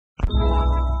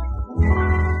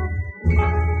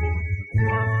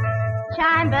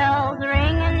Chime bells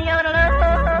ring and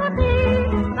yodel-oo-dee.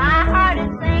 My heart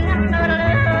is singing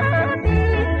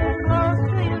yodel-oo-dee. Close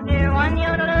to you, dear one,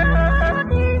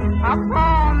 yodel-oo-dee.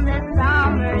 Upon this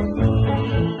summer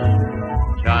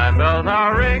sea. Chime bells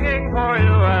are ringing for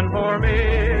you and for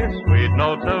me. Sweet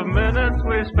notes of minutes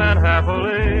we spent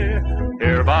happily.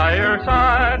 Here by your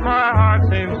side my heart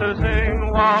seems to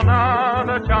sing, while now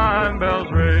the chime bells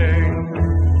ring.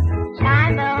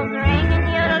 Chime bells ring and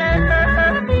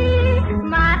yodel-oo-dee.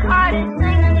 My heart is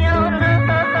singing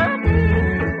yodel-oo-dee.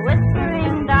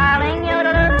 Whispering, darling,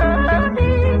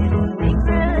 yodel-oo-dee.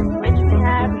 Secrets which we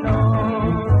have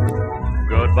known.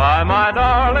 Goodbye, my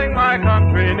darling, my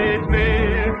country needs me.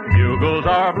 Bugles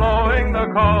are blowing the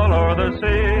call o'er the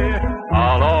sea.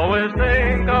 I'll always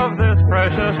think of this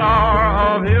precious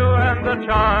hour of you and the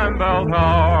chime bell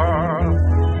tower.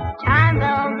 Chime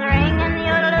bells ring and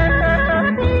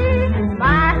yodel-oo-dee.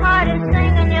 My heart is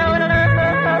singing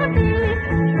yodel-oo-dee.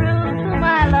 True to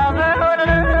my lover,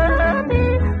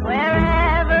 yodel-oo-dee.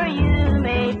 Wherever you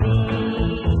may be.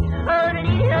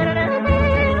 Yodel-dee, yodel-dee,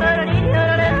 yodel-dee,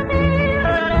 yodel-dee,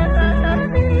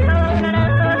 yodel-dee,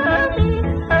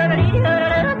 yodel-dee,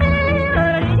 yodel-dee,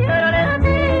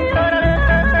 yodel-dee,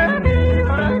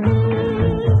 yodel-dee.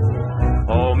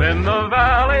 Home in the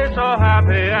valley, so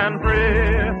happy and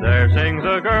free, there sings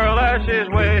a girl as she's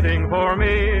waiting for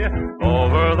me.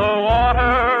 Over the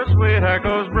water, sweet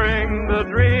echoes bring the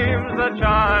dreams that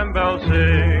chime bells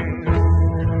sing.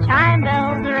 Chime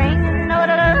bells ring and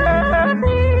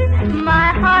yodel-oo-dee.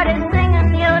 My heart is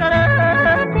singing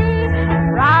yodel-oo-dee.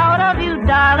 Proud of you,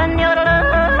 darling,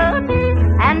 yodel-oo-dee.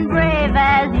 And brave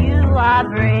as you are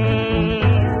brave.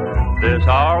 This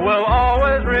hour will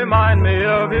always remind me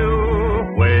of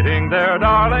you, waiting there,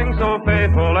 darling, so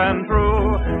faithful and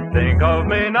true. Think of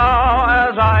me now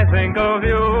as I think of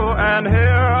you, and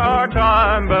hear our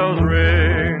chime bells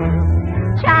ring.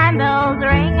 Chime bells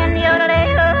ring and yodel